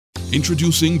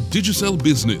Introducing Digicel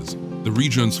Business, the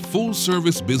region's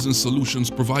full-service business solutions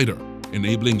provider,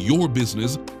 enabling your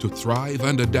business to thrive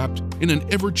and adapt in an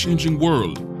ever-changing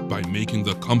world by making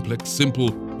the complex simple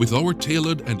with our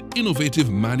tailored and innovative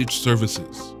managed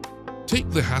services. Take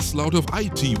the hassle out of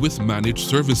IT with managed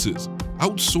services.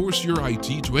 Outsource your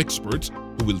IT to experts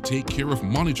who will take care of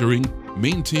monitoring,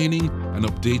 maintaining, and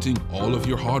updating all of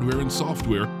your hardware and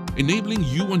software, enabling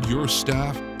you and your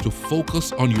staff to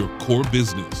focus on your core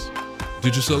business.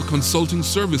 Digicel Consulting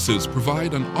Services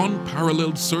provide an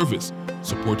unparalleled service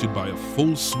supported by a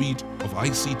full suite of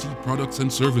ICT products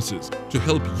and services to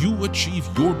help you achieve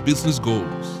your business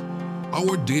goals.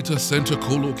 Our data center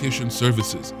co-location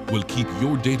services will keep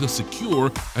your data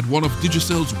secure at one of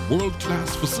Digicel's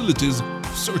world-class facilities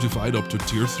certified up to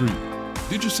Tier 3.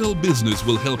 Digicel Business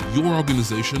will help your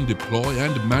organization deploy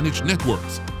and manage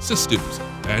networks, systems,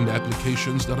 and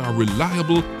applications that are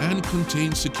reliable and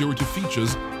contain security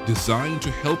features designed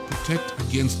to help protect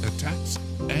against attacks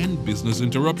and business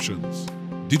interruptions.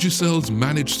 Digicel's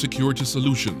managed security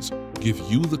solutions give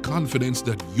you the confidence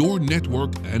that your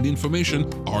network and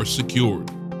information are secured.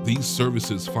 These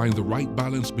services find the right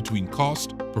balance between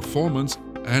cost, performance,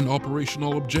 and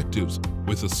operational objectives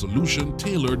with a solution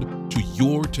tailored to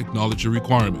your technology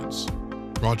requirements.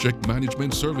 Project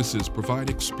management services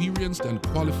provide experienced and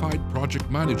qualified project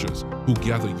managers who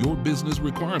gather your business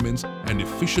requirements and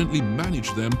efficiently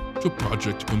manage them to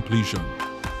project completion.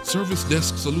 Service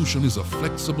Desk Solution is a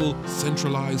flexible,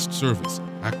 centralized service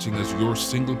acting as your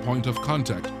single point of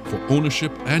contact for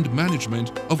ownership and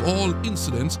management of all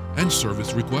incidents and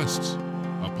service requests.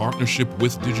 A partnership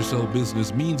with Digicel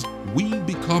Business means we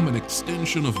become an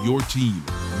extension of your team,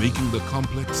 making the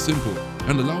complex simple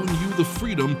and allowing you the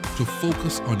freedom to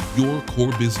focus on your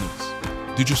core business.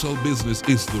 Digicel Business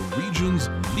is the region's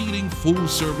leading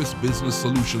full-service business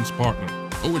solutions partner.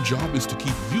 Our job is to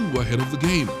keep you ahead of the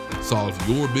game, solve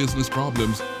your business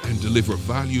problems, and deliver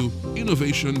value,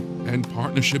 innovation, and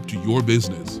partnership to your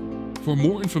business. For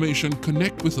more information,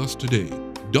 connect with us today.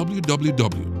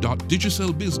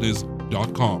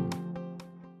 www.digicelbusiness.com